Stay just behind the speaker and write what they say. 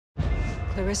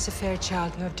Clarissa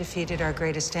Fairchild, you have defeated our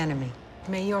greatest enemy.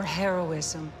 May your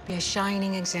heroism be a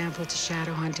shining example to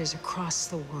Shadowhunters across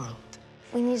the world.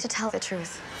 We need to tell the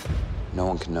truth. No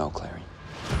one can know, Clary.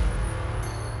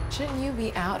 Shouldn't you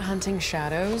be out hunting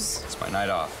shadows? It's my night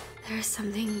off. There's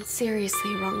something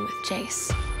seriously wrong with Jace.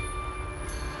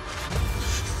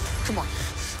 Come on.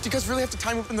 Do you guys really have to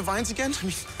time open the vines again? I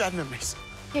mean, bad memories.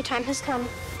 Your time has come.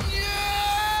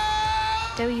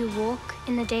 Yeah! Though you walk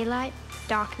in the daylight,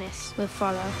 darkness will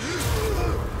follow.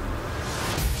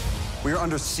 We are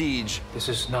under siege. This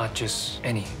is not just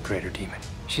any greater demon.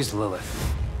 She's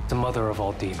Lilith, the mother of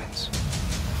all demons.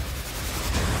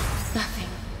 Nothing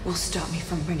will stop me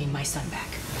from bringing my son back.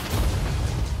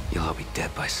 You'll all be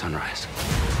dead by sunrise.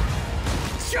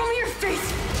 Show me your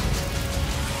face!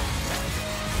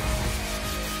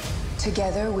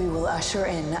 Together, we will usher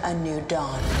in a new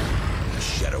dawn.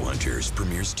 Shadowhunters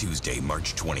premieres Tuesday,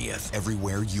 March 20th,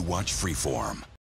 everywhere you watch Freeform.